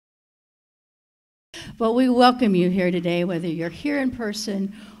But we welcome you here today, whether you're here in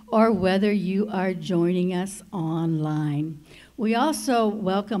person or whether you are joining us online. We also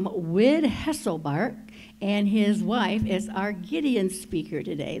welcome Wid Hesselbark and his wife as our Gideon speaker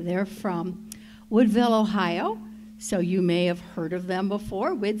today. They're from Woodville, Ohio, so you may have heard of them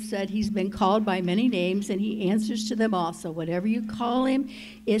before. Wid said he's been called by many names, and he answers to them all. So whatever you call him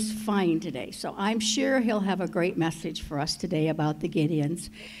is fine today. So I'm sure he'll have a great message for us today about the Gideons.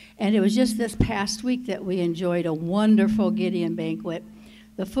 And it was just this past week that we enjoyed a wonderful Gideon banquet.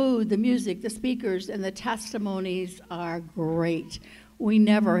 The food, the music, the speakers, and the testimonies are great. We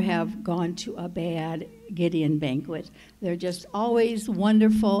never have gone to a bad Gideon banquet. They're just always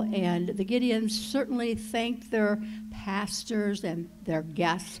wonderful, and the Gideons certainly thanked their pastors and their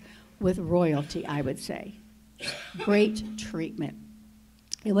guests with royalty, I would say. Great treatment.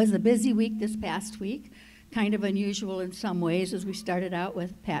 It was a busy week this past week, kind of unusual in some ways, as we started out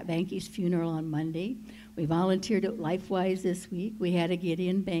with Pat Banky's funeral on Monday. We volunteered at LifeWise this week. We had a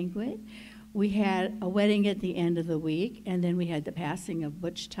Gideon banquet. We had a wedding at the end of the week, and then we had the passing of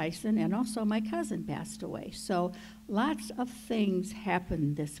Butch Tyson, and also my cousin passed away. So lots of things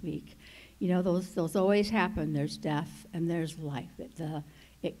happened this week. You know, those always happen. There's death and there's life.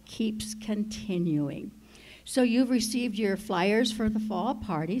 It keeps continuing. So you've received your flyers for the fall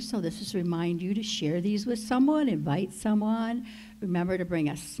party, so this is to remind you to share these with someone, invite someone. Remember to bring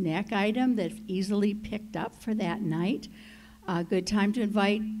a snack item that's easily picked up for that night. A good time to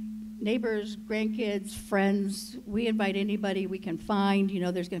invite neighbors, grandkids, friends. We invite anybody we can find. You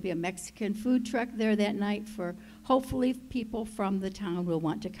know, there's going to be a Mexican food truck there that night for hopefully people from the town will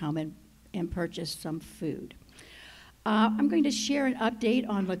want to come and purchase some food. I'm going to share an update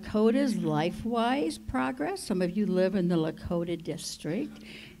on Lakota's LifeWise progress. Some of you live in the Lakota district,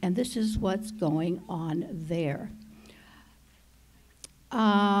 and this is what's going on there.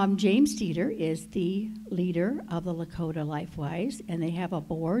 James Dieter is the leader of the Lakota LifeWise, and they have a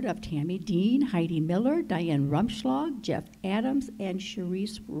board of Tammy Dean, Heidi Miller, Diane Rumschlag, Jeff Adams, and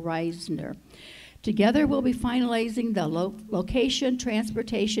Sharice Reisner. Together, we'll be finalizing the location,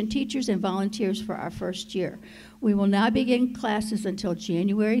 transportation, teachers, and volunteers for our first year. We will not begin classes until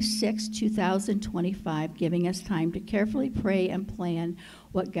January 6, 2025, giving us time to carefully pray and plan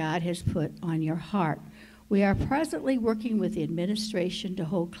what God has put on your heart. We are presently working with the administration to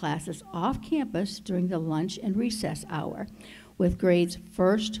hold classes off campus during the lunch and recess hour, with grades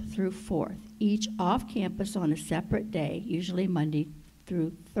 1st through 4th, each off campus on a separate day, usually Monday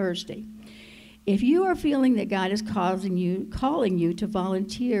through Thursday. If you are feeling that God is calling you to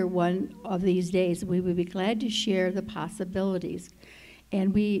volunteer one of these days, we would be glad to share the possibilities.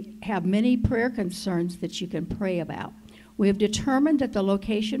 And we have many prayer concerns that you can pray about. We have determined that the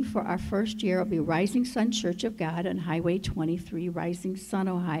location for our first year will be Rising Sun Church of God on Highway 23, Rising Sun,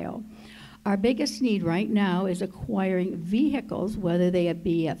 Ohio. Our biggest need right now is acquiring vehicles, whether they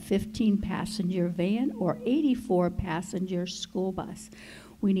be a 15-passenger van or 84-passenger school bus.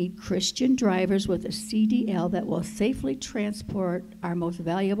 We need Christian drivers with a CDL that will safely transport our most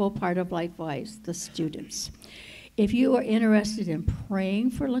valuable part of LifeWise, the students. If you are interested in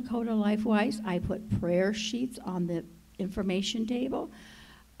praying for Lakota LifeWise, I put prayer sheets on the information table.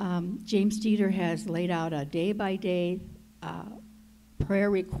 James Dieter has laid out a day-by-day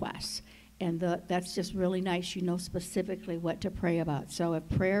prayer requests, and that's just really nice. You know specifically what to pray about. So if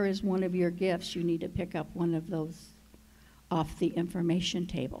prayer is one of your gifts, you need to pick up one of those off the information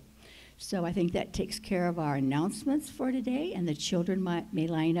table. So I think that takes care of our announcements for today, and the children may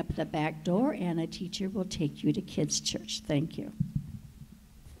line up at the back door, and a teacher will take you to Kids Church. Thank you.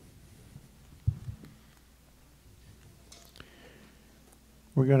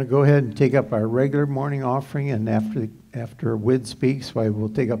 We're going to go ahead and take up our regular morning offering, and after Wid speaks, we'll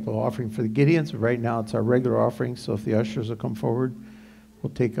take up the offering for the Gideons. Right now it's our regular offering, so if the ushers will come forward,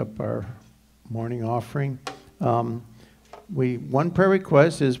 we'll take up our morning offering. One prayer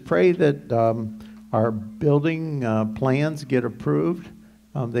request is pray that our building plans get approved.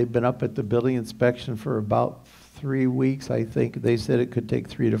 They've been up at the building inspection for about 3 weeks, I think. They said it could take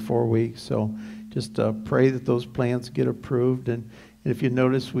 3 to 4 weeks, so just pray that those plans get approved. And if you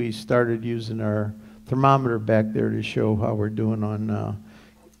notice, we started using our thermometer back there to show how we're doing on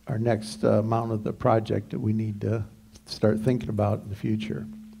our next amount of the project that we need to start thinking about in the future,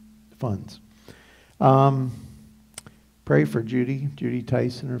 funds. Pray for Judy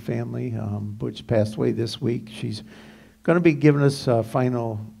Tyson, her family. Butch passed away this week. She's going to be giving us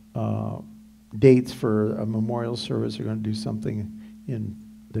final dates for a memorial service. We're going to do something in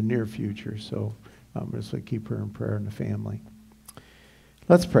the near future, so I'm just going to keep her in prayer and the family.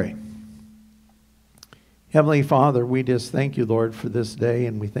 Let's pray. Heavenly Father, we just thank you, Lord, for this day,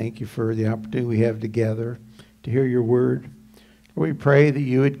 and we thank you for the opportunity we have together to hear your word. We pray that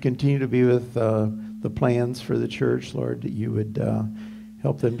you would continue to be with the plans for the church, Lord, that you would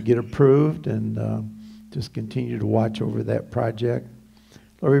help them to get approved and just continue to watch over that project.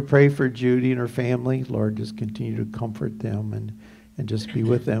 Lord, we pray for Judy and her family. Lord, just continue to comfort them and just be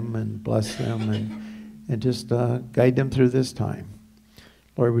with them and bless them and just guide them through this time.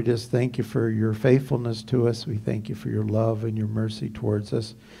 Lord, we just thank you for your faithfulness to us. We thank you for your love and your mercy towards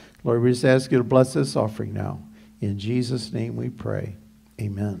us. Lord, we just ask you to bless this offering now. In Jesus' name we pray.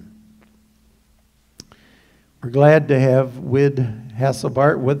 Amen. We're glad to have Wid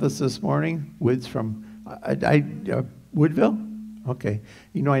Hasselbart with us this morning. Wid's from Woodville? Okay.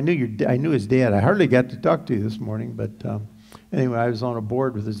 You know, I knew his dad. I hardly got to talk to you this morning, but anyway, I was on a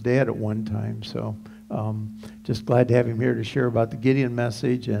board with his dad at one time, so just glad to have him here to share about the Gideon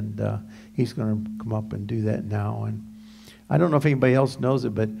message, and he's going to come up and do that now. And I don't know if anybody else knows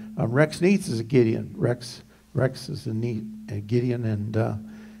it, but Rex Neitz is a Gideon. Rex is a Gideon, and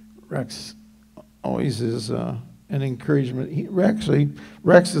Rex always is an encouragement. Rex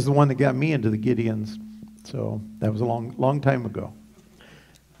is the one that got me into the Gideons, so that was a long time ago.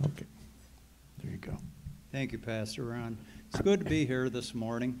 Okay, there you go. Thank you, Pastor Ron. It's good to be here this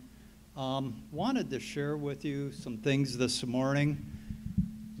morning. Wanted to share with you some things this morning,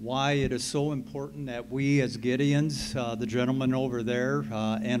 why it is so important that we as Gideons, the gentleman over there,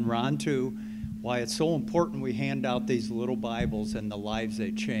 and Ron too, why it's so important we hand out these little Bibles and the lives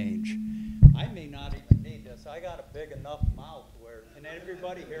they change. I may not even need this. I got a big enough mouth where, can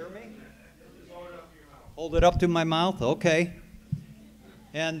everybody hear me? Hold it up to my mouth? Okay.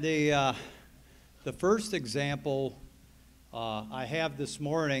 And the first example I have this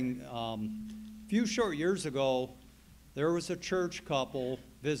morning, a few short years ago, there was a church couple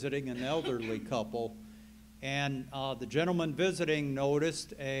visiting an elderly couple, and the gentleman visiting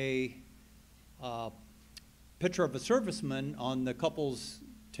noticed a picture of a serviceman on the couple's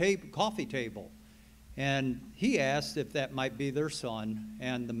coffee table, and he asked if that might be their son,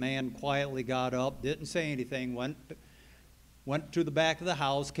 and the man quietly got up, didn't say anything, went to the back of the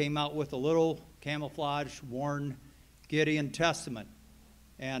house, came out with a little camouflage worn Gideon Testament,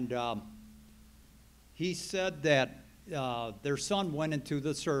 and he said that their son went into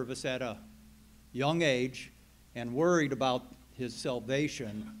the service at a young age and worried about his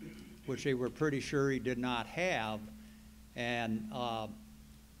salvation, which they were pretty sure he did not have, and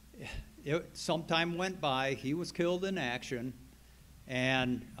some time went by, he was killed in action,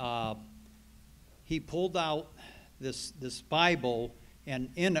 and he pulled out this Bible, and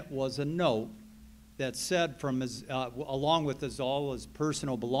in it was a note that said from his, along with all his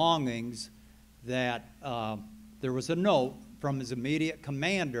personal belongings, that there was a note from his immediate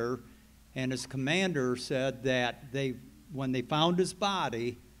commander, and his commander said that when they found his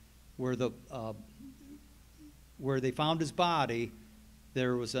body, where they found his body,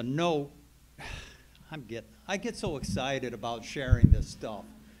 there was a note. I get so excited about sharing this stuff,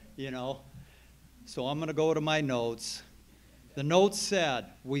 you know. So I'm going to go to my notes. The note said,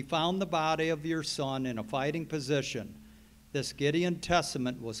 "We found the body of your son in a fighting position. This Gideon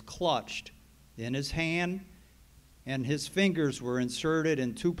Testament was clutched in his hand, and his fingers were inserted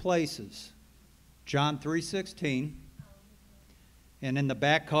in two places, John 3:16, and in the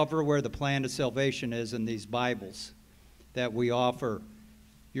back cover where the plan of salvation is in these Bibles that we offer.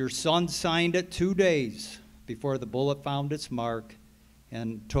 Your son signed it 2 days before the bullet found its mark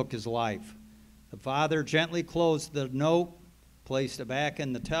and took his life. The father gently closed the note, placed it back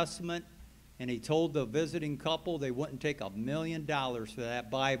in the Testament, and he told the visiting couple they wouldn't take $1 million for that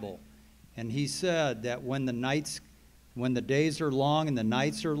Bible. And he said that when the days are long and the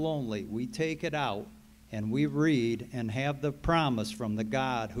nights are lonely, we take it out and we read and have the promise from the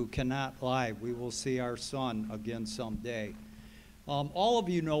God who cannot lie. We will see our son again someday." All of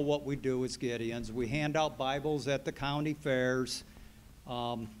you know what we do as Gideons. We hand out Bibles at the county fairs.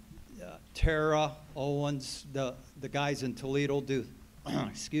 Tara, Owens, the guys in Toledo do,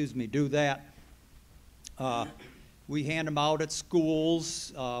 do that. We hand them out at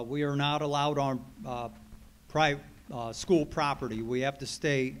schools. We are not allowed on school property. We have to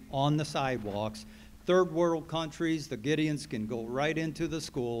stay on the sidewalks. Third world countries, the Gideons can go right into the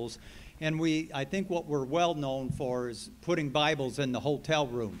schools. And I think what we're well known for is putting Bibles in the hotel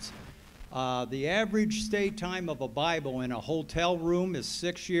rooms. The average stay time of a Bible in a hotel room is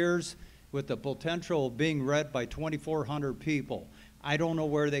 6 years, with the potential of being read by 2,400 people. I don't know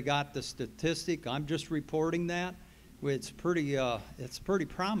where they got the statistic. I'm just reporting that. It's pretty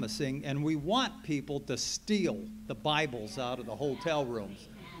promising, and we want people to steal the Bibles out of the hotel rooms.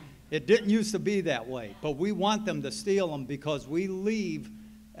 It didn't used to be that way, but we want them to steal them because we leave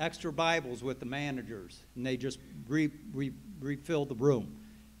extra Bibles with the managers, and they just refill the room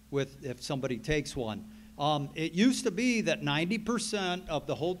with if somebody takes one. It used to be that 90% of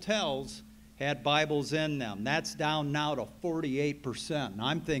the hotels had Bibles in them. That's down now to 48%. And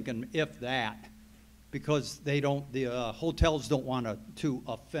I'm thinking if that, because the hotels don't want to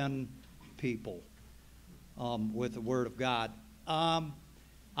offend people with the Word of God.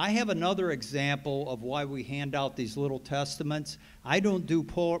 I have another example of why we hand out these little testaments. I don't do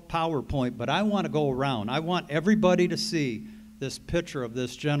PowerPoint, but I want to go around. I want everybody to see this picture of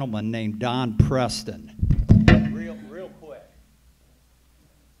this gentleman named Don Preston. Real quick.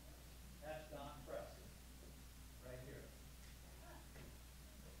 That's Don Preston, right here.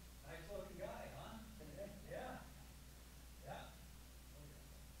 Nice looking guy, huh? Yeah. Yeah.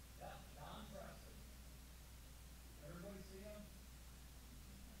 Yeah, Don Preston. Everybody see him?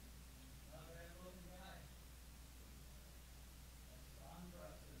 Not a bad looking guy. That's Don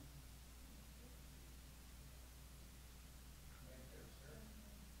Preston. Right there, sir.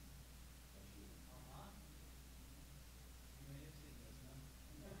 Uh-huh. You may have seen this one.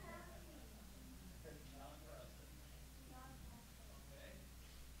 Don Preston. Okay. Don Preston.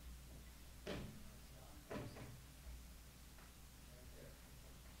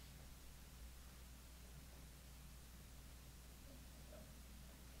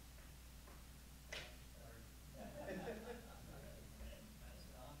 Right there. That's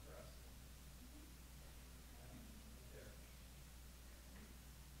Don Preston. There.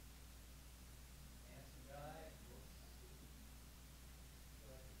 Handsome guy.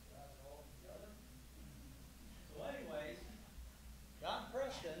 Got it all together. So anyways, Don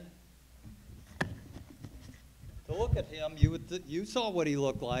Preston, to look at him, you saw what he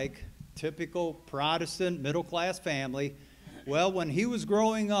looked like. Typical Protestant middle-class family. Well, when he was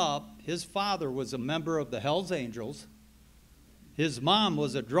growing up, his father was a member of the Hells Angels. His mom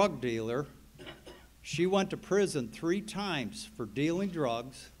was a drug dealer. She went to prison 3 times for dealing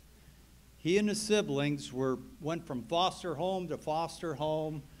drugs. He and his siblings went from foster home to foster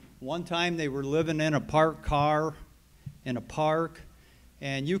home. One time they were living in a parked car in a park.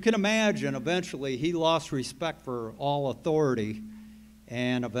 And you can imagine, eventually, he lost respect for all authority.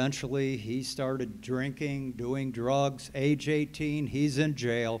 And eventually, he started drinking, doing drugs. Age 18, he's in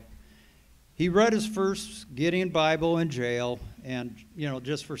jail. He read his first Gideon Bible in jail, and,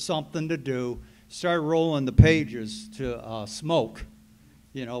 just for something to do, started rolling the pages to smoke.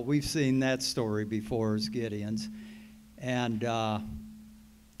 We've seen that story before as Gideon's. And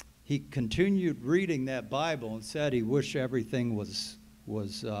he continued reading that Bible and said he wished everything was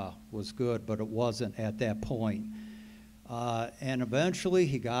good, but it wasn't at that point. And eventually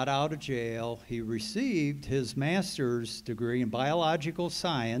he got out of jail. He received his master's degree in biological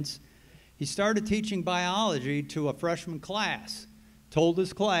science. He started teaching biology to a freshman class. Told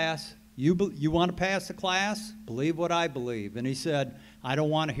his class, you want to pass the class? Believe what I believe. And he said, I don't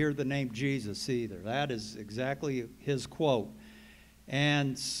want to hear the name Jesus either. That is exactly his quote.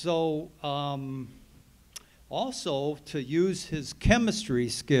 And so also to use his chemistry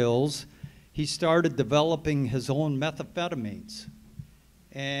skills, he started developing his own methamphetamines.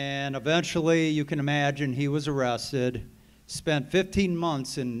 And eventually, you can imagine, he was arrested, spent 15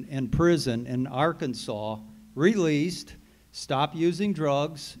 months in prison in Arkansas, released, stopped using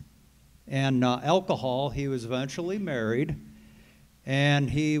drugs and alcohol. He was eventually married, and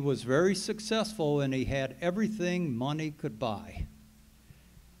he was very successful, and he had everything money could buy,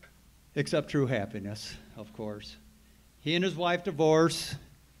 except true happiness, of course. He and his wife divorced,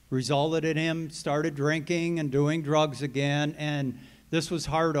 resulted in him started drinking and doing drugs again, and this was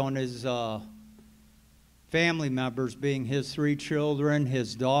hard on his family members, being his 3 children.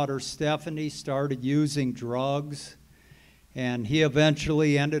 His daughter Stephanie started using drugs, and he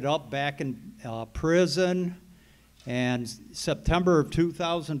eventually ended up back in prison. And September of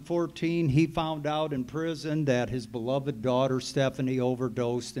 2014, he found out in prison that his beloved daughter Stephanie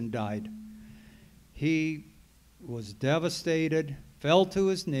overdosed and died. He was devastated, fell to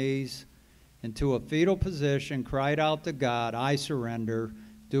his knees into a fetal position, cried out to God, I surrender,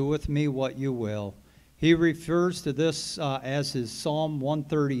 do with me what you will. He refers to this as his Psalm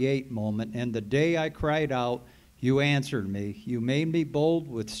 138 moment. And the day I cried out, you answered me. You made me bold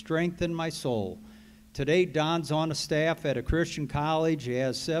with strength in my soul. Today, Don's on a staff at a Christian college. He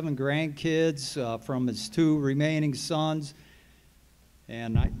has 7 grandkids from his 2 remaining sons.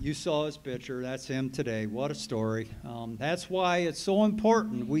 And you saw his picture. That's him today. What a story. That's why it's so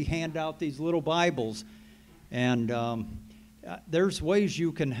important we hand out these little Bibles. And there's ways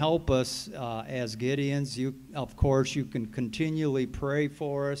you can help us as Gideons. Of course, you can continually pray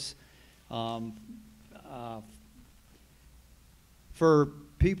for us. For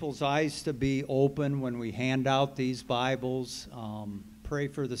people's eyes to be open when we hand out these Bibles. Pray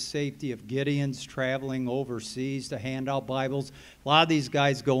for the safety of Gideons traveling overseas to hand out Bibles. A lot of these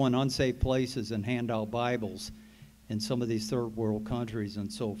guys go in unsafe places and hand out Bibles in some of these third world countries and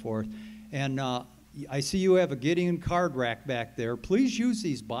so forth. And I see you have a Gideon card rack back there. Please use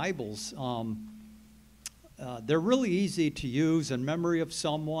these Bibles. They're really easy to use. In memory of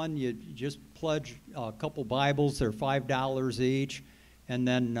someone, you just pledge a couple Bibles. They're $5 each. And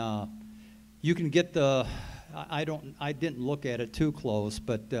then you can get the... I didn't look at it too close,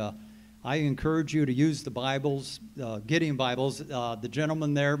 but I encourage you to use the Bibles, Gideon Bibles. The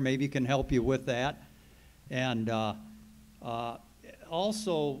gentleman there maybe can help you with that. And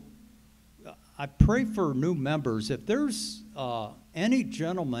also, I pray for new members. If there's any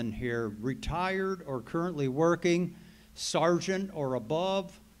gentleman here, retired or currently working, sergeant or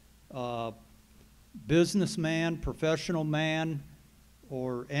above, businessman, professional man,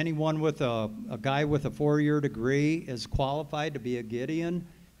 or anyone with a guy with a 4-year degree is qualified to be a Gideon.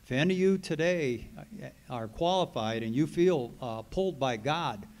 If any of you today are qualified and you feel pulled by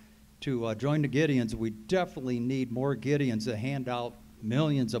God to join the Gideons, we definitely need more Gideons to hand out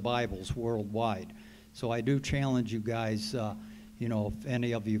millions of Bibles worldwide. So I do challenge you guys, you know, if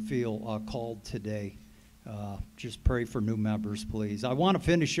any of you feel called today, just pray for new members, please. I want to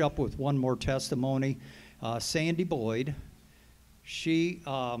finish up with one more testimony. Sandy Boyd. She,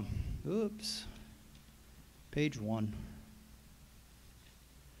 page 1.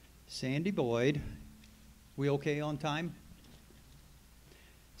 Sandy Boyd, we okay on time?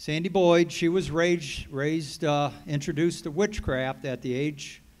 Sandy Boyd, she was introduced to witchcraft at the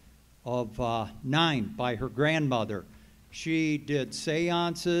age of 9 by her grandmother. She did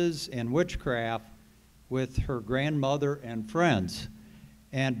seances and witchcraft with her grandmother and friends.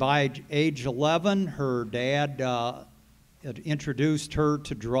 And by age 11, her dad introduced her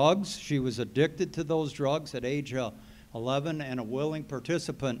to drugs. She was addicted to those drugs at age 11 and a willing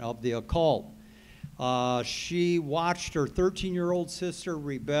participant of the occult. She watched her 13-year-old sister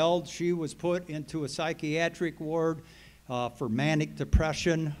rebelled. She was put into a psychiatric ward for manic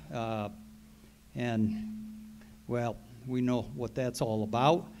depression. And, well, we know what that's all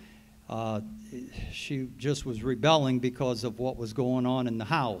about. She just was rebelling because of what was going on in the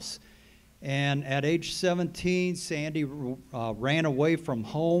house. And at age 17, Sandy ran away from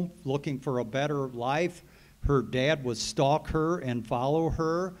home looking for a better life. Her dad would stalk her and follow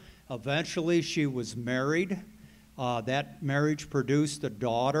her. Eventually, she was married. That marriage produced a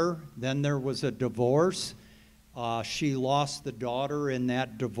daughter. Then there was a divorce. She lost the daughter in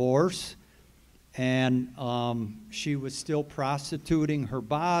that divorce. And she was still prostituting her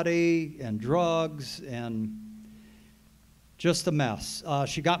body and drugs and just a mess.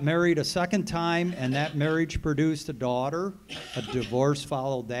 She got married a second time, and that marriage produced a daughter. A divorce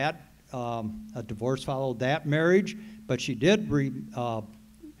followed that. Marriage, but she did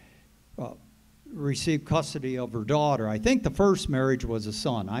receive custody of her daughter. I think the first marriage was a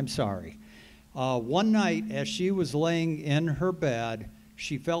son. I'm sorry. One night, as she was laying in her bed,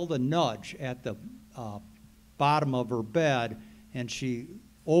 she felt a nudge at the bottom of her bed, and she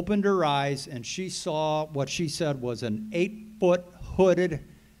opened her eyes, and she saw what she said was an 8-foot hooded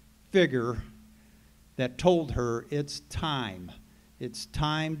figure that told her, it's time. It's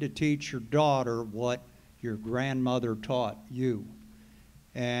time to teach your daughter what your grandmother taught you.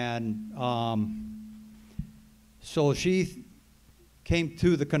 And so she came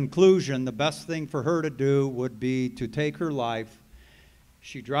to the conclusion the best thing for her to do would be to take her life.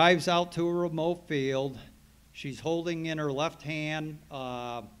 She drives out to a remote field. She's holding in her left hand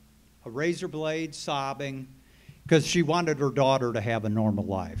a razor blade, sobbing, because she wanted her daughter to have a normal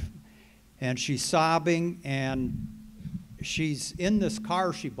life. And she's sobbing, and she's in this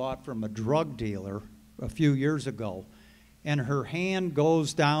car she bought from a drug dealer a few years ago. And her hand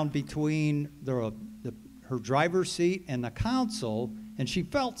goes down between her driver's seat and the console, and she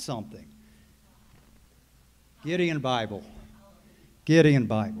felt something. Gideon Bible. Gideon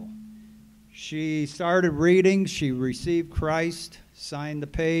Bible. She started reading. She received Christ, signed the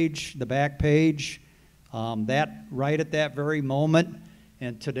page, the back page, right at that very moment.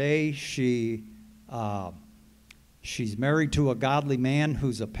 And today she's married to a godly man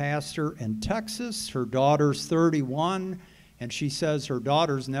who's a pastor in Texas. Her daughter's 31, and she says her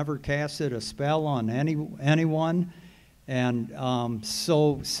daughter's never casted a spell on anyone. And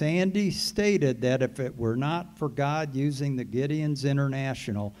so Sandy stated that if it were not for God using the Gideons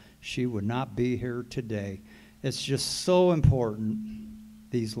International, she would not be here today. It's just so important,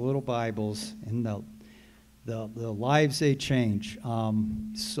 these little Bibles and the lives they change.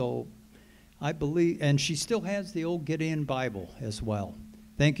 So I believe, and she still has the old Gideon Bible as well.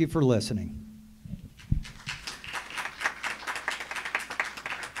 Thank you for listening.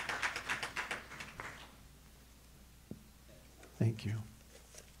 Thank you.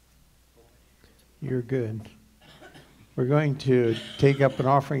 You're good. We're going to take up an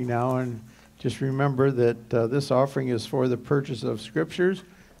offering now, and just remember that this offering is for the purchase of scriptures.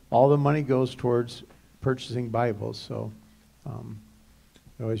 All the money goes towards purchasing Bibles, so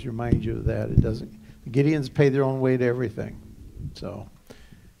I always remind you of that. It doesn't. The Gideons pay their own way to everything. So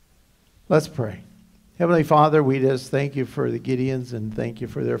let's pray. Heavenly Father, we just thank you for the Gideons and thank you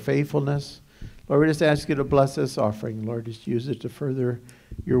for their faithfulness. Lord, we just ask you to bless this offering. Lord, just use it to further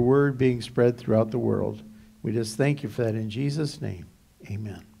your word being spread throughout the world. We just thank you for that in Jesus' name.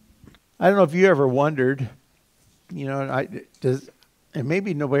 Amen. I don't know if you ever wondered, and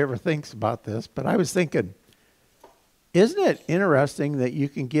maybe nobody ever thinks about this, but I was thinking, isn't it interesting that you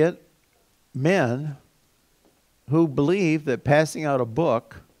can get men who believe that passing out a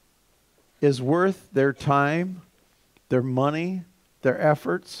book is worth their time, their money, their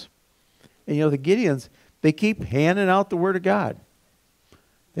efforts? And the Gideons, they keep handing out the Word of God.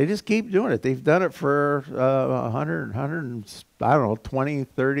 They just keep doing it. They've done it for 20,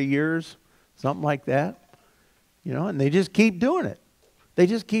 30 years, something like that. And they just keep doing it. They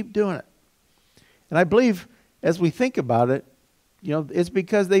just keep doing it. And I believe, as we think about it, it's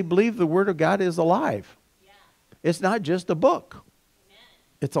because they believe the Word of God is alive. Yeah. It's not just a book. Amen.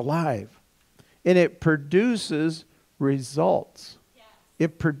 It's alive. And it produces results. Yes.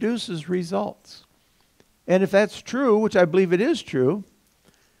 It produces results. And if that's true, which I believe it is true,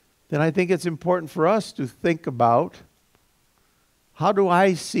 then I think it's important for us to think about, how do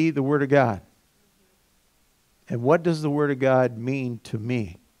I see the Word of God? And what does the Word of God mean to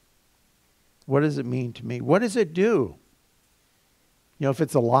me? What does it mean to me? What does it do? If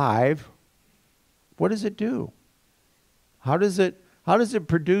it's alive, what does it do? How does it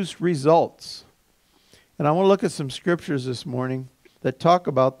produce results? And I want to look at some scriptures this morning that talk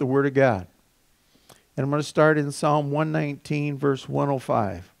about the Word of God. And I'm going to start in Psalm 119, verse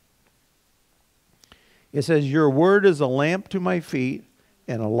 105. It says, your word is a lamp to my feet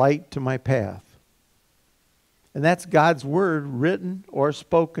and a light to my path. And that's God's word, written or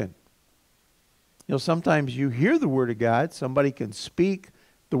spoken. Sometimes you hear the Word of God. Somebody can speak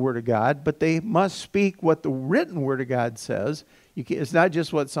the Word of God, but they must speak what the written Word of God says. It's not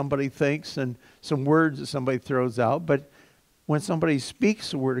just what somebody thinks and some words that somebody throws out, but when somebody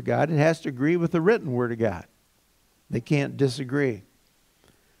speaks the Word of God, it has to agree with the written Word of God. They can't disagree.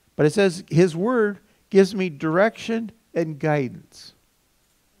 But it says, His Word gives me direction and guidance.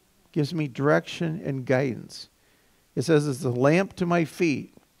 Gives me direction and guidance. It says it's a lamp to my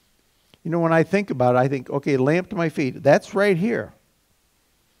feet. When I think about it, I think, okay, lamp to my feet. That's right here.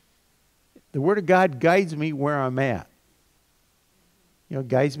 The Word of God guides me where I'm at.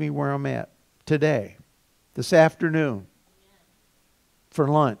 Guides me where I'm at today, this afternoon, for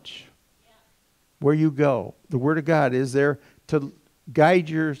lunch, where you go. The Word of God is there to guide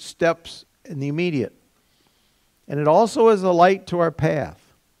your steps in the immediate. And it also is a light to our path.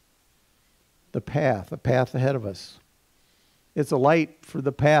 The path ahead of us. It's a light for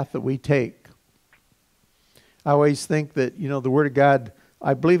the path that we take. I always think that, the Word of God,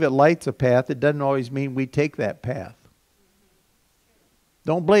 I believe it lights a path. It doesn't always mean we take that path.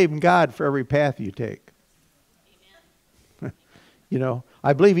 Don't blame God for every path you take. Amen.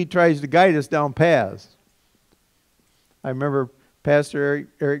 I believe He tries to guide us down paths. I remember Pastor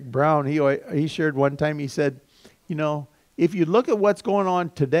Eric Brown, he shared one time, he said, if you look at what's going on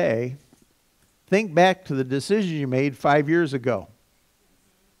today, think back to the decision you made 5 years ago.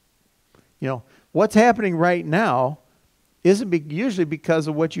 What's happening right now isn't usually because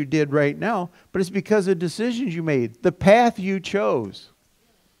of what you did right now, but it's because of decisions you made, the path you chose.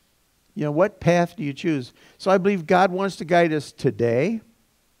 What path do you choose? So I believe God wants to guide us today,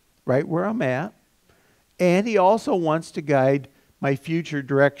 right where I'm at, and He also wants to guide my future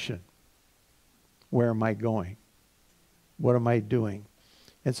direction. Where am I going? What am I doing?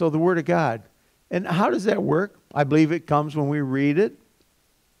 And so the Word of God. And how does that work? I believe it comes when we read it.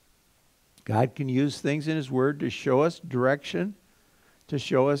 God can use things in His Word to show us direction, to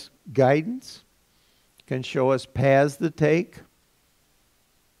show us guidance, can show us paths to take.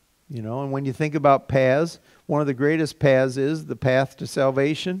 And when you think about paths, one of the greatest paths is the path to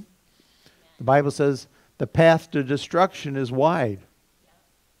salvation. The Bible says the path to destruction is wide.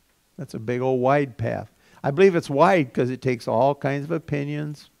 That's a big old wide path. I believe it's wide because it takes all kinds of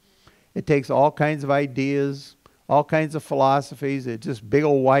opinions. It takes all kinds of ideas, all kinds of philosophies. It's just big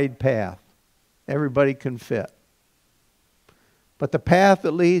old wide path. Everybody can fit. But the path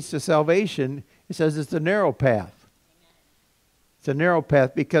that leads to salvation, it says it's a narrow path. It's a narrow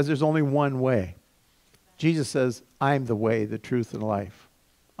path because there's only one way. Jesus says, I'm the way, the truth, and life.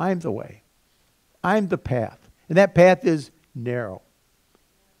 I'm the way. I'm the path. And that path is narrow.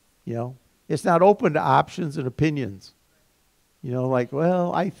 You know, it's not open to options and opinions. You know, like,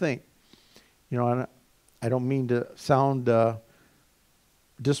 well, I think. You know, I don't mean to sound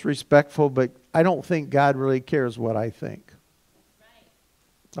disrespectful, but I don't think God really cares what I think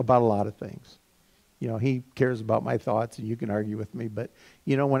about a lot of things. You know, he cares about my thoughts, and you can argue with me. But,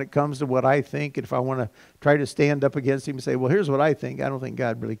 you know, when it comes to what I think, and if I want to try to stand up against him and say, well, here's what I think don't think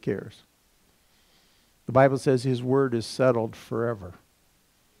God really cares. The Bible says his word is settled forever.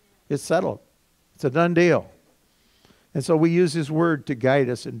 It's settled. It's a done deal. And so we use his word to guide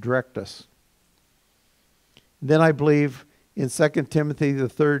us and direct us. Then I believe in 2 Timothy, the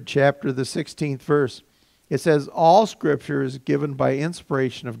 3rd chapter, the 16th verse, it says, all Scripture is given by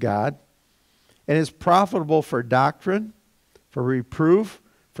inspiration of God and is profitable for doctrine, for reproof,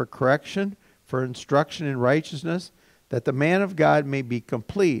 for correction, for instruction in righteousness, that the man of God may be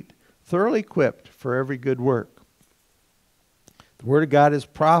complete, thoroughly equipped for every good work. The Word of God is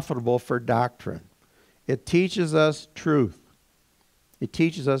profitable for doctrine. It teaches us truth. It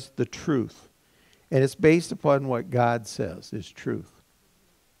teaches us the truth. And it's based upon what God says is truth.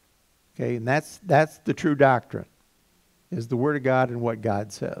 Okay, and that's the true doctrine, is the Word of God and what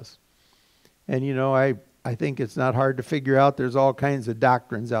God says. And you know, I think it's not hard to figure out there's all kinds of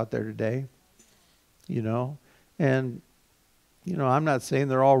doctrines out there today. You know, and you know, I'm not saying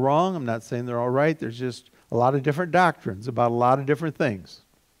they're all wrong. I'm not saying they're all right. There's just a lot of different doctrines about a lot of different things.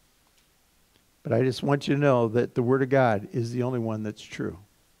 But I just want you to know that the Word of God is the only one that's true.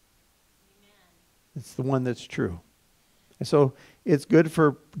 It's the one that's true. And so it's good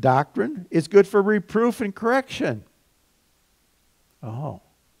for doctrine. It's good for reproof and correction. Oh.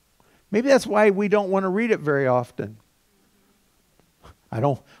 Maybe that's why we don't want to read it very often. I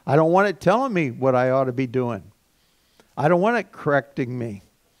don't want it telling me what I ought to be doing. I don't want it correcting me.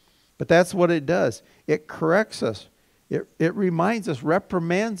 But that's what it does. It corrects us. It reminds us,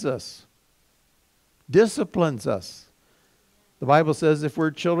 reprimands us, disciplines us. The Bible says if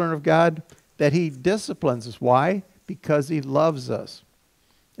we're children of God, that he disciplines us. Why? Because he loves us.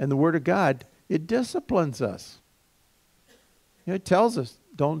 And the Word of God, it disciplines us. You know, it tells us,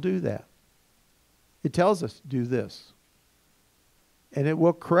 don't do that. It tells us, do this. And it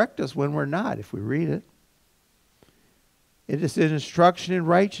will correct us when we're not, if we read it. It is an instruction in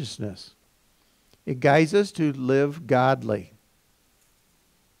righteousness. It guides us to live godly.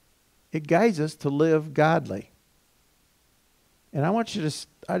 It guides us to live godly. And I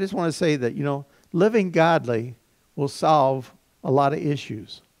just want to say that, you know, living godly will solve a lot of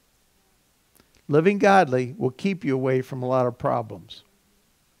issues. Living godly will keep you away from a lot of problems.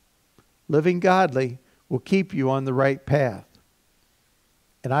 Living godly will keep you on the right path.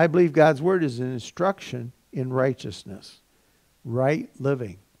 And I believe God's Word is an instruction in righteousness. Right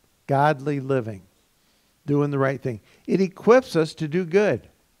living. Godly living. Doing the right thing. It equips us to do good.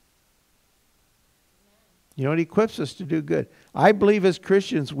 You know, it equips us to do good. I believe as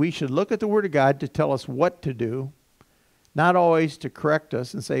Christians we should look at the Word of God to tell us what to do, not always to correct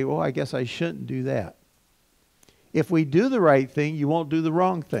us and say, well, I guess I shouldn't do that. If we do the right thing, you won't do the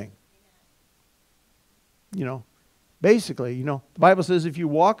wrong thing. You know, basically, you know, the Bible says if you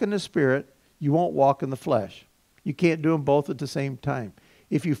walk in the Spirit, you won't walk in the flesh. You can't do them both at the same time.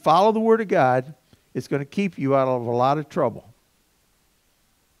 If you follow the Word of God, it's going to keep you out of a lot of trouble.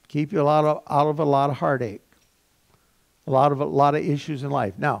 Keep you out of a lot of heartache. A lot of issues in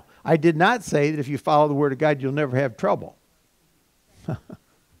life. Now, I did not say that if you follow the Word of God, you'll never have trouble.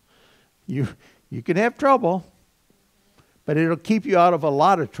 You can have trouble, but it'll keep you out of a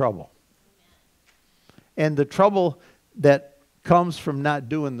lot of trouble. And the trouble that comes from not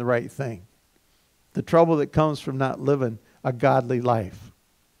doing the right thing. The trouble that comes from not living a godly life.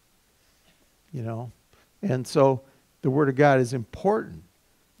 You know? And so the Word of God is important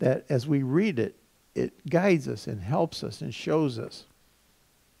that as we read it, it guides us and helps us and shows us.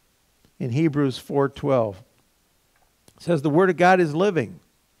 In Hebrews 4:12, it says the Word of God is living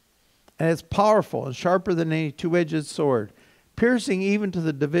and it's powerful and sharper than any two-edged sword, piercing even to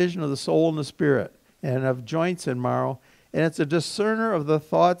the division of the soul and the spirit and of joints and marrow, and it's a discerner of the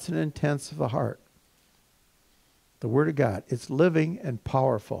thoughts and intents of the heart. The Word of God, it's living and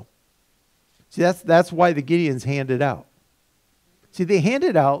powerful. See, that's why the Gideons hand it out. See, they hand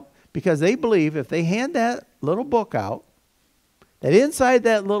it out because they believe if they hand that little book out, That inside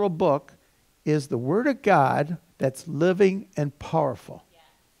that little book is the Word of God that's living and powerful. Yes.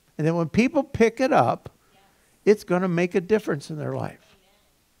 And then when people pick it up, yes, it's going to make a difference in their life. Amen.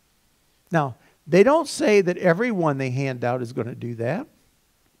 Now, they don't say that everyone they hand out is going to do that.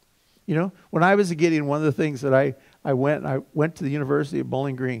 You know, when I was a Gideon, one of the things that I went to the University of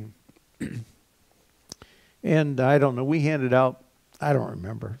Bowling Green. And I don't know, we handed out, I don't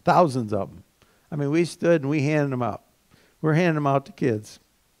remember, thousands of them. I mean, we stood and we handed them out. We're handing them out to kids,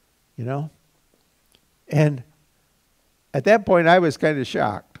 you know. And at that point, I was kind of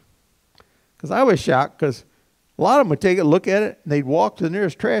shocked. Because I was shocked because a lot of them would take a look at it, and they'd walk to the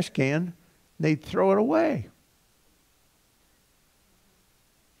nearest trash can, and they'd throw it away.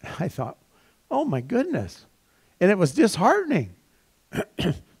 I thought, oh my goodness. And it was disheartening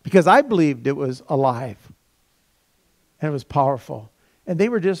because I believed it was alive. And it was powerful. And they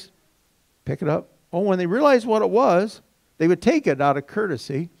were just pick it up. Oh, when they realized what it was, they would take it out of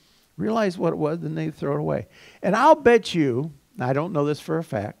courtesy, realize what it was, then they'd throw it away. And I'll bet you, I don't know this for a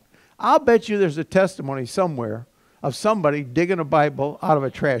fact, I'll bet you there's a testimony somewhere of somebody digging a Bible out of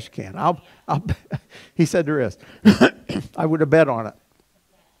a trash can. He said there is. I would have bet on it.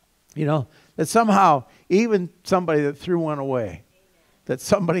 You know, that somehow, even somebody that threw one away, that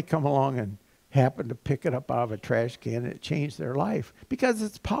somebody come along and happened to pick it up out of a trash can, and it changed their life because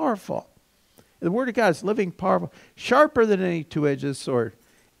it's powerful. The Word of God is living, powerful, sharper than any two-edged sword.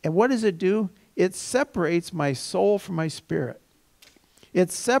 And what does it do? It separates my soul from my spirit. It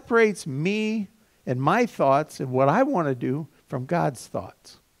separates me and my thoughts and what I want to do from God's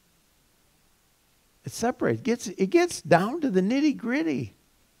thoughts. It separates. It gets down to the nitty-gritty.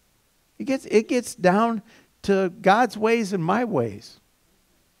 It gets down to God's ways and my ways.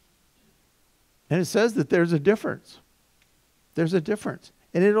 And it says that there's a difference. There's a difference.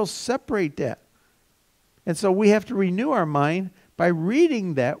 And it'll separate that. And so we have to renew our mind by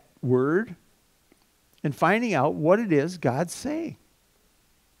reading that word and finding out what it is God's saying.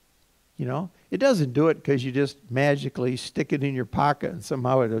 You know, it doesn't do it because you just magically stick it in your pocket and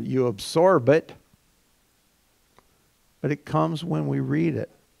somehow you absorb it. But it comes when we read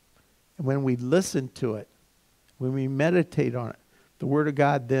it. And when we listen to it. When we meditate on it. The Word of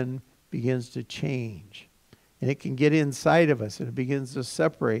God then begins to change. And it can get inside of us and it begins to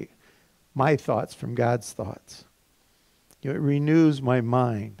separate my thoughts from God's thoughts. You know, it renews my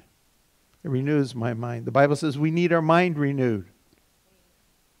mind. It renews my mind. The Bible says we need our mind renewed.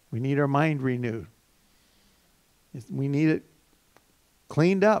 We need our mind renewed. We need it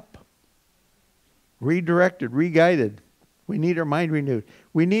cleaned up, redirected, re-guided. We need our mind renewed.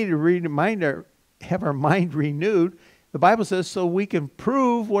 We need to have our mind renewed. The Bible says so we can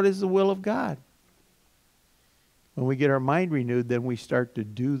prove what is the will of God. When we get our mind renewed, then we start to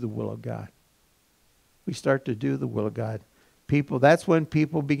do the will of God. We start to do the will of God. That's when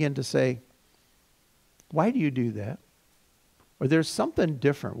people begin to say, why do you do that? Or there's something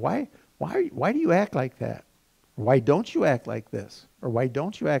different. Why do you act like that? Or why don't you act like this? Or why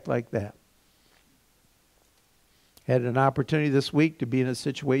don't you act like that? Had an opportunity this week to be in a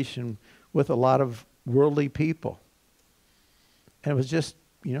situation with a lot of worldly people. And it was just,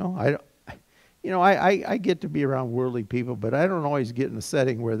 I get to be around worldly people, but I don't always get in a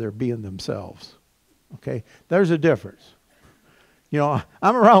setting where they're being themselves. Okay? There's a difference. You know,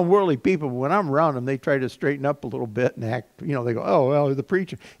 I'm around worldly people, but when I'm around them, they try to straighten up a little bit and act, they go, oh, well, the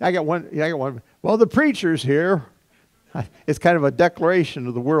preacher. I got one. Well, the preacher's here. It's kind of a declaration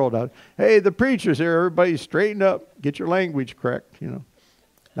to the world. Hey, the preacher's here. Everybody straighten up. Get your language correct,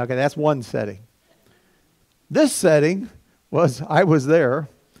 Okay, that's one setting. This setting was, I was there,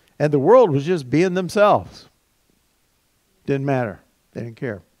 and the world was just being themselves. Didn't matter. They didn't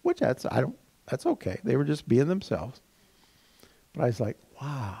care. Which that's okay. They were just being themselves. But I was like,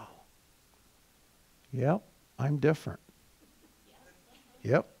 wow. Yep, I'm different.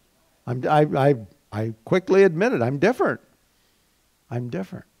 Yep. I quickly admitted I'm different. I'm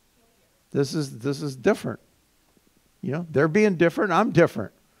different. This is different. They're being different, I'm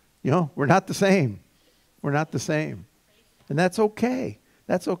different. We're not the same. We're not the same. And that's okay.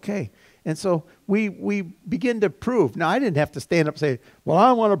 That's okay. And so we begin to prove. Now, I didn't have to stand up and say, well,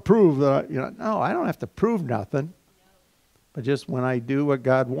 I want to prove that, no, I don't have to prove nothing. But just when I do what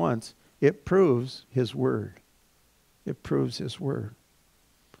God wants, it proves His Word. It proves His Word.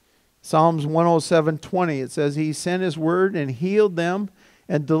 Psalms 107:20, it says, He sent His Word and healed them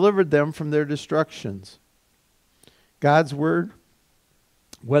and delivered them from their destructions. God's Word,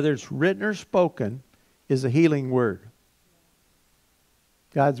 whether it's written or spoken, is a healing word.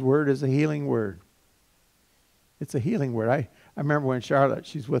 God's Word is a healing word. It's a healing word. I remember when Charlotte,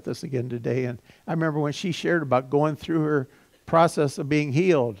 she's with us again today, and I remember when she shared about going through her process of being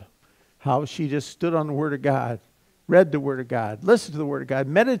healed, how she just stood on the Word of God, read the Word of God, listened to the Word of God,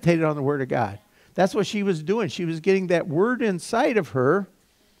 meditated on the Word of God. That's what she was doing. She was getting that Word inside of her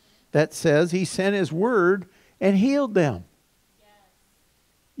that says He sent His Word and healed them.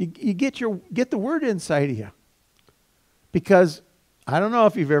 You get the Word inside of you. Because I don't know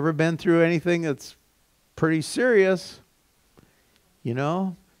if you've ever been through anything that's pretty serious. You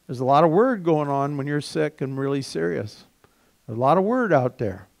know, there's a lot of word going on when you're sick and really serious. There's a lot of word out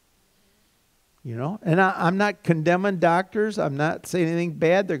there. You know, and I'm not condemning doctors. I'm not saying anything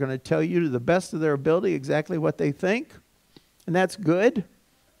bad. They're going to tell you to the best of their ability exactly what they think. And that's good.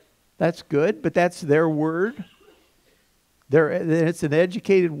 That's good, but that's their word. It's an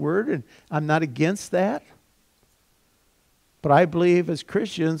educated word, and I'm not against that. But I believe as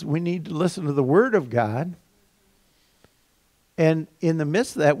Christians, we need to listen to the Word of God. And in the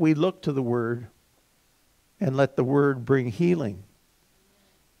midst of that, we look to the Word and let the Word bring healing.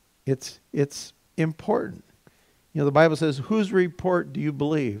 It's important. You know, the Bible says, whose report do you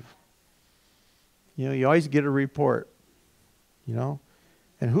believe? You know, you always get a report. You know?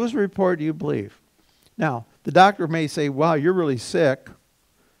 And whose report do you believe? Now, the doctor may say, wow, you're really sick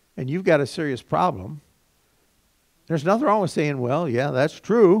and you've got a serious problem. There's nothing wrong with saying, well, yeah, that's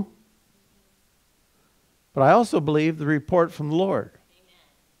true. But I also believe the report from the Lord. Amen.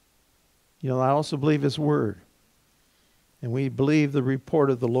 You know, I also believe His Word. And we believe the report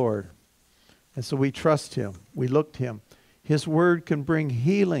of the Lord. And so we trust Him. We look to Him. His Word can bring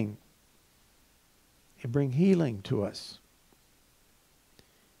healing. It can bring healing to us.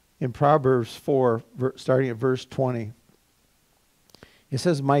 In Proverbs 4, starting at verse 20, it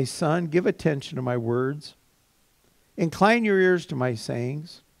says, my son, give attention to my words. Incline your ears to my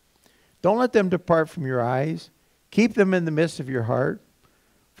sayings. Don't let them depart from your eyes. Keep them in the midst of your heart,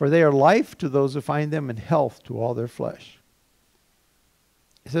 for they are life to those who find them and health to all their flesh.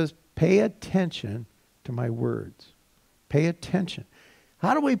 It says, pay attention to my words. Pay attention.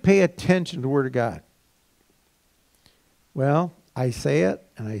 How do we pay attention to the Word of God? Well, I say it,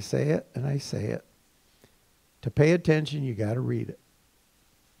 and I say it, and I say it. To pay attention, you got to read it.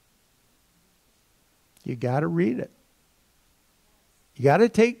 You got to read it. You got to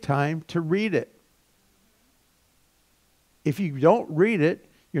take time to read it. If you don't read it,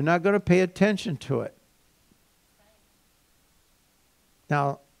 you're not going to pay attention to it.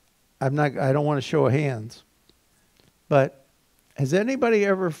 Now, I don't want to show hands, but has anybody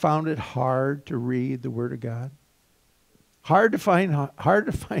ever found it hard to read the Word of God? Hard to find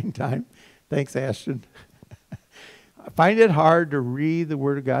time. Thanks, Ashton. Find it hard to read the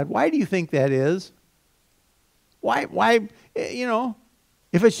Word of God. Why do you think that is? Why, you know,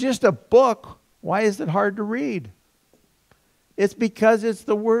 if it's just a book, why is it hard to read? It's because it's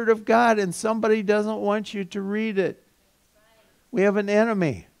the Word of God and somebody doesn't want you to read it. We have an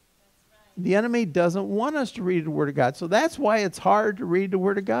enemy. The enemy doesn't want us to read the Word of God. So that's why it's hard to read the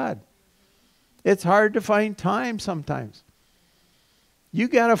Word of God. It's hard to find time sometimes. You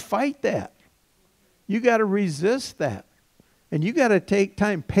got to fight that. You got to resist that. And you got to take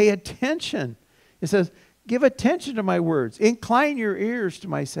time. Pay attention. It says, give attention to my words. Incline your ears to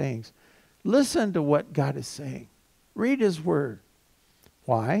my sayings. Listen to what God is saying. Read His Word.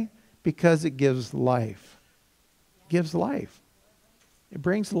 Why? Because it gives life. It gives life. It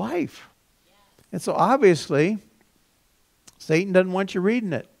brings life. And so obviously, Satan doesn't want you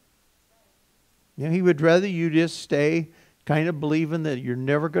reading it. You know, he would rather you just stay kind of believing that you're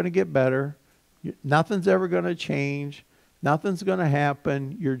never going to get better. Nothing's ever going to change. Nothing's going to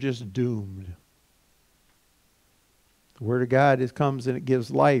happen. You're just doomed. The Word of God comes and it gives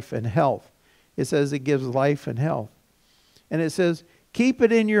life and health. It says it gives life and health. And it says, keep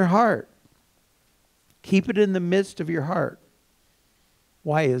it in your heart. Keep it in the midst of your heart.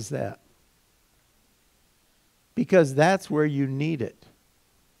 Why is that? Because that's where you need it.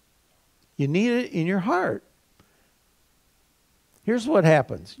 You need it in your heart. Here's what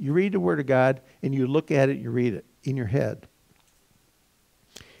happens. You read the Word of God and you look at it, you read it in your head.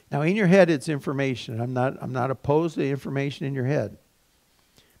 Now in your head it's information. I'm not opposed to information in your head.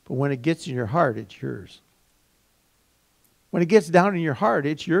 But when it gets in your heart, it's yours. When it gets down in your heart,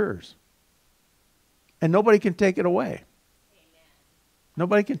 it's yours. And nobody can take it away. Amen.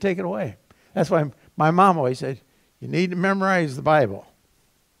 Nobody can take it away. That's why my mom always said, you need to memorize the Bible.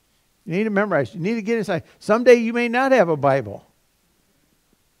 You need to memorize. You need to get inside. Someday you may not have a Bible.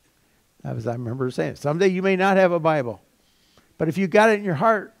 As I remember saying, someday you may not have a Bible. But if you got it in your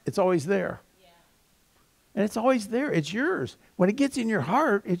heart, it's always there. Yeah. And it's always there. It's yours. When it gets in your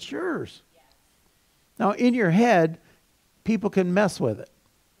heart, it's yours. Yeah. Now, in your head, people can mess with it.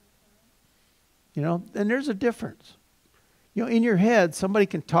 You know, and there's a difference. You know, in your head, somebody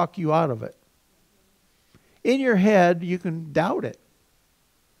can talk you out of it. In your head, you can doubt it.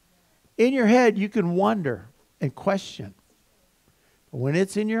 In your head, you can wonder and question. But when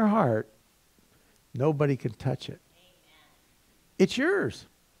it's in your heart, nobody can touch it. It's yours.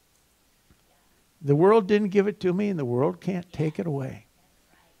 The world didn't give it to me, and the world can't take it away.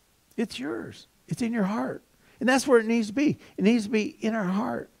 It's yours. It's in your heart. And that's where it needs to be. It needs to be in our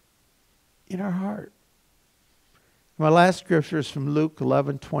heart. In our heart. My last scripture is from Luke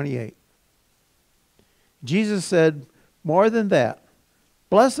 11:28. Jesus said, more than that,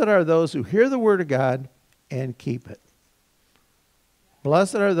 blessed are those who hear the word of God and keep it.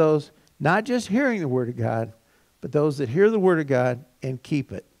 Blessed are those not just hearing the word of God, but those that hear the word of God and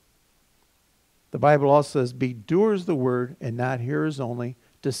keep it. The Bible also says, be doers of the word and not hearers only,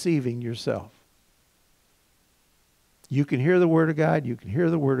 deceiving yourself. You can hear the word of God, you can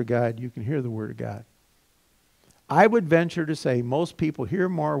hear the word of God, you can hear the word of God. I would venture to say most people hear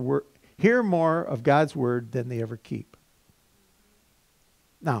more of God's word than they ever keep.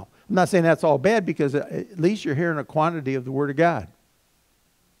 Now, I'm not saying that's all bad, because at least you're hearing a quantity of the word of God.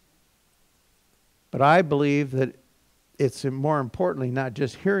 But I believe that it's more importantly not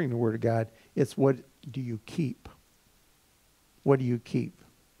just hearing the word of God, it's what do you keep? What do you keep?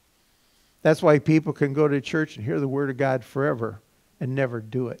 That's why people can go to church and hear the word of God forever and never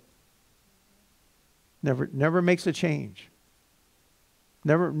do it. Never makes a change.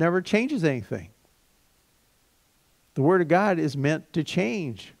 Never changes anything. The word of God is meant to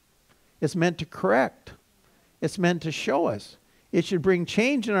change. It's meant to correct. It's meant to show us. It should bring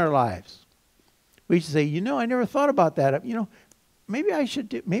change in our lives. We should say, I never thought about that. Maybe I ought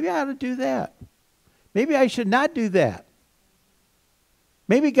to do that. Maybe I should not do that.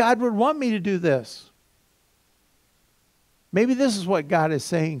 Maybe God would want me to do this. Maybe this is what God is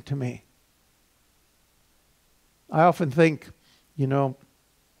saying to me. I often think,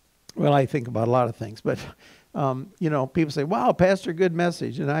 I think about a lot of things, but, people say, wow, Pastor, good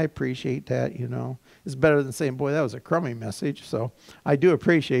message. And I appreciate that, It's better than saying, boy, that was a crummy message. So I do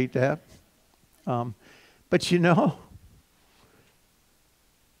appreciate that. But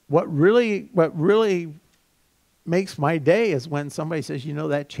what really makes my day is when somebody says,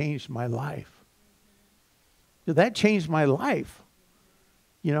 that changed my life. That changed my life.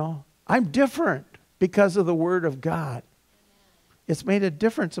 I'm different because of the word of God. It's made a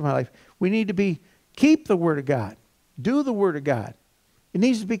difference in my life. We need to keep the word of God. Do the word of God. It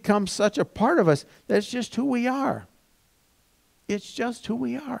needs to become such a part of us that it's just who we are. It's just who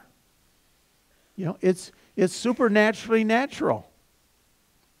we are. It's supernaturally natural.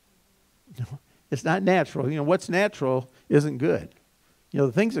 It's not natural. What's natural isn't good.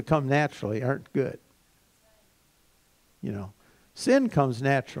 The things that come naturally aren't good. Sin comes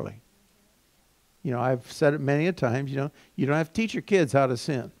naturally. I've said it many a times, you don't have to teach your kids how to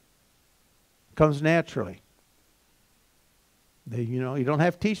sin. It comes naturally. You don't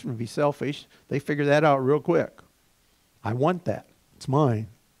have to teach them to be selfish. They figure that out real quick. I want that. It's mine.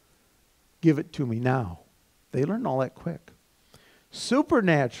 Give it to me now. They learn all that quick.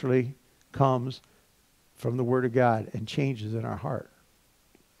 Supernaturally comes from the Word of God and changes in our heart.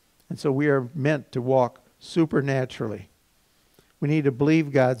 And so we are meant to walk supernaturally. We need to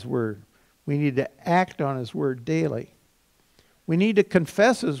believe God's Word. We need to act on His Word daily. We need to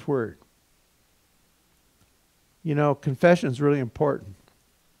confess His Word. Confession is really important.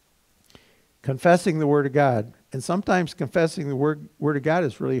 Confessing the Word of God. And sometimes confessing the Word of God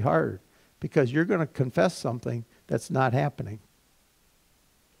is really hard, because you're going to confess something that's not happening.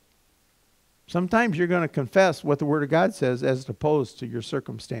 Sometimes you're going to confess what the Word of God says as opposed to your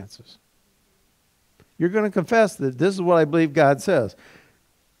circumstances. You're going to confess that this is what I believe God says.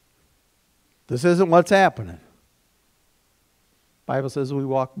 This isn't what's happening. The Bible says we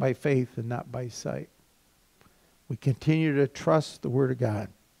walk by faith and not by sight. We continue to trust the Word of God.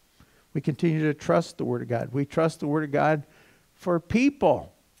 We continue to trust the Word of God. We trust the Word of God for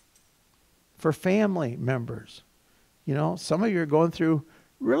people, for family members. Some of you are going through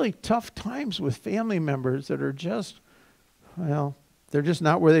really tough times with family members that are just, they're just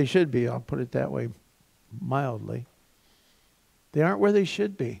not where they should be. I'll put it that way mildly. They aren't where they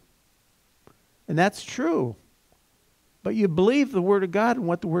should be. And that's true. But you believe the Word of God and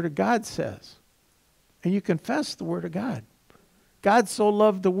what the Word of God says. And you confess the Word of God. God so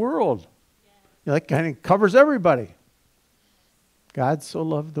loved the world. That kind of covers everybody. God so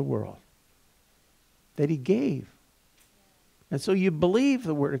loved the world that He gave. And so you believe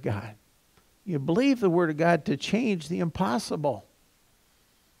the Word of God. You believe the Word of God to change the impossible.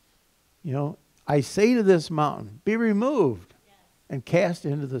 I say to this mountain, be removed and cast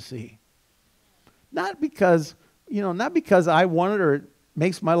into the sea. Not because, not because I want it or it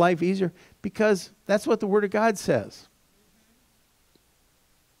makes my life easier, because that's what the Word of God says.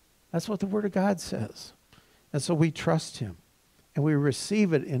 That's what the Word of God says. And so we trust Him and we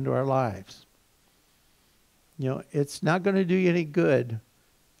receive it into our lives. It's not going to do you any good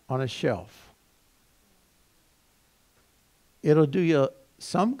on a shelf. It'll do you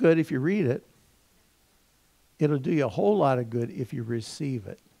some good if you read it. It'll do you a whole lot of good if you receive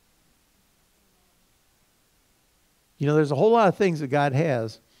it. There's a whole lot of things that God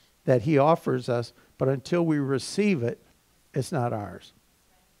has that He offers us, but until we receive it, it's not ours.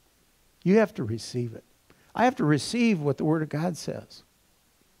 You have to receive it. I have to receive what the Word of God says.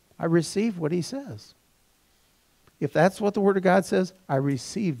 I receive what He says. If that's what the Word of God says, I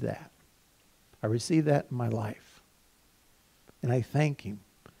receive that. I receive that in my life. And I thank Him.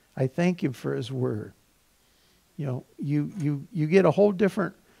 I thank Him for His Word. You get a whole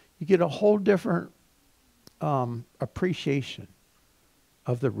different appreciation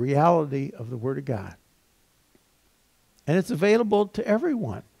of the reality of the Word of God. And it's available to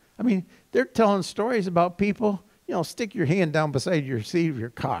everyone. I mean, they're telling stories about people, stick your hand down beside your seat of your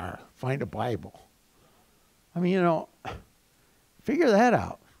car, find a Bible. I mean, figure that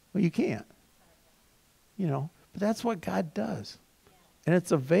out. Well, you can't. But that's what God does. And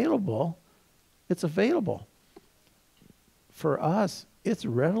it's available. It's available. For us, it's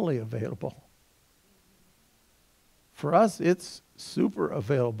readily available. For us, it's super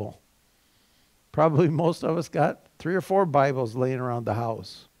available. Probably most of us got 3 or 4 Bibles laying around the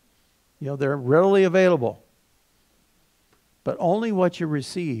house. They're readily available. But only what you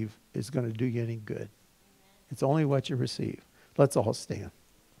receive is going to do you any good. It's only what you receive. Let's all stand.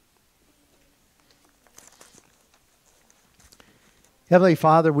 Heavenly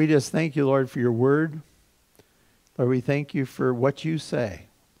Father, we just thank you, Lord, for your word. Lord, we thank you for what you say.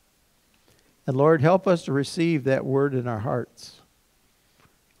 And Lord, help us to receive that word in our hearts.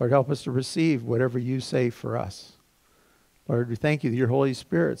 Lord, help us to receive whatever you say for us. Lord, we thank you that your Holy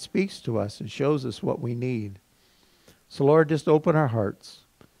Spirit speaks to us and shows us what we need. So Lord, just open our hearts.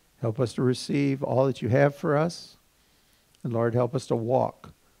 Help us to receive all that you have for us. And Lord, help us to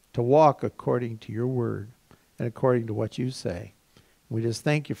walk according to your word and according to what you say. We just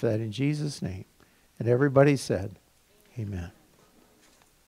thank you for that in Jesus' name. And everybody said, amen.